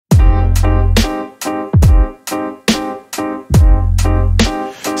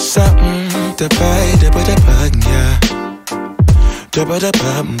da bay da ba da bang yeah. Da ba da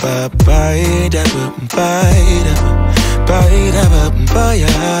bum ba bay da bum bay da bum ba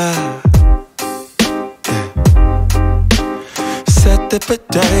yeah. Set the ba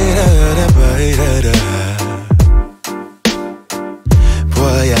da da bay da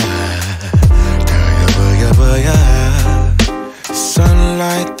boy yeah.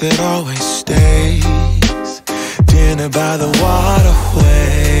 Sunlight that always stays, dinner by the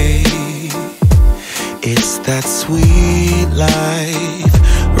waterway. It's that sweet life.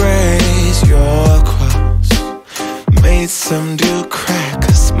 Raise your cross. Made some dude crack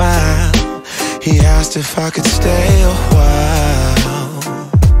a smile. He asked if I could stay a while.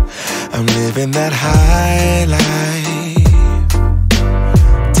 I'm living that high life.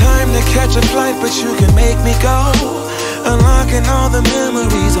 Time to catch a flight, but you can make me go. Unlocking all the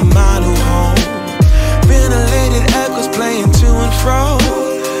memories of my new home. Ventilated echoes playing to and fro,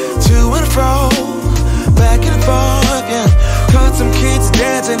 back and forth, yeah. Caught some kids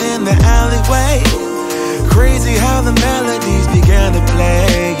dancing in the alleyway. Crazy how the melodies began to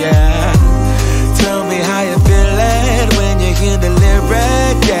play, yeah. Tell me how you feel it when you hear the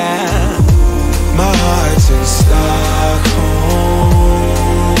lyric, yeah. My heart's in Stockholm.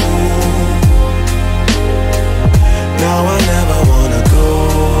 Now I never wanna go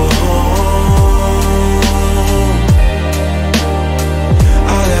home.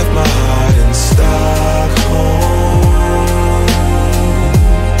 I left my heart in Stockholm.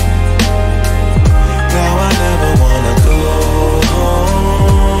 Now I never wanna go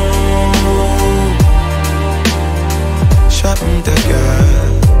home. Shopping the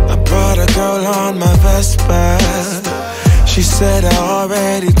girl, I brought a girl on my Vespa. She said I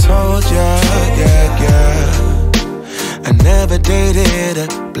already told ya, yeah. I never dated a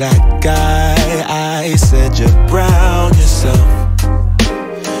black guy. I said you're brown yourself.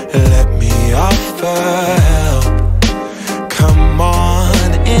 Let me offer help. Come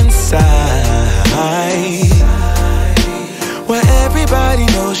on inside, where everybody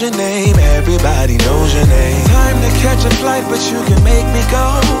knows your name. Everybody knows your name. Time to catch a flight, but you can make me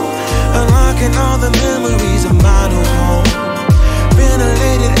go. Unlocking all the memories of my new home.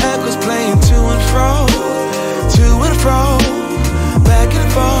 Ventilated echoes playing to and fro, back and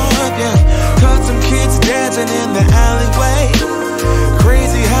forth, yeah. Caught some kids dancing in the alleyway.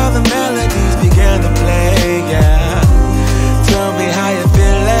 Crazy how the melodies began to play, yeah. Tell me how you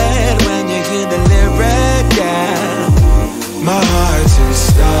feel it when you hear the lyric, yeah. My heart's in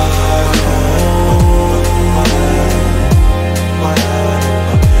Stockholm.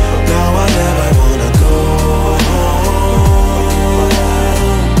 Now I never wanna go home.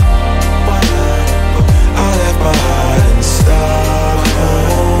 I left my heart in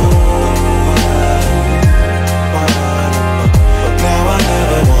Stockholm. Now I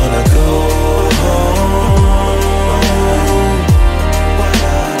never wanna go home.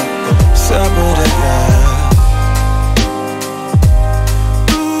 Sabotagaz.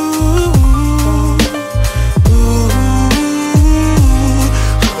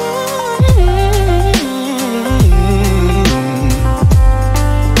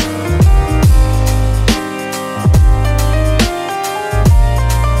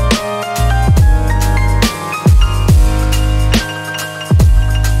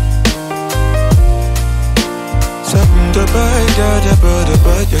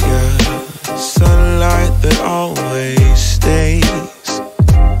 Sunlight that always stays,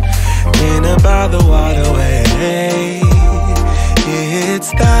 in and by the waterway.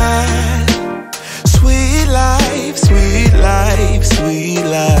 It's that sweet life, sweet life, sweet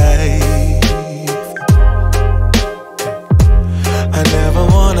life. I never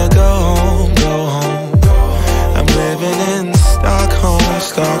wanna go home, go home. I'm living in Stockholm,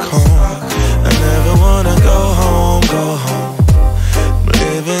 Stockholm. I never wanna go home, go home.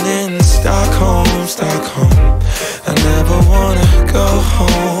 Living in Stockholm, Stockholm. I never wanna go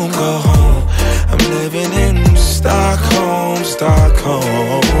home, go home. I'm living in Stockholm,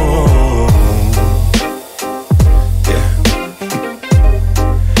 Stockholm. Yeah.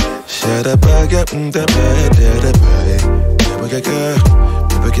 Shut up, I got the bed, the bed. Never get good,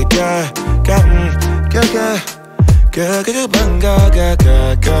 never get good, got good.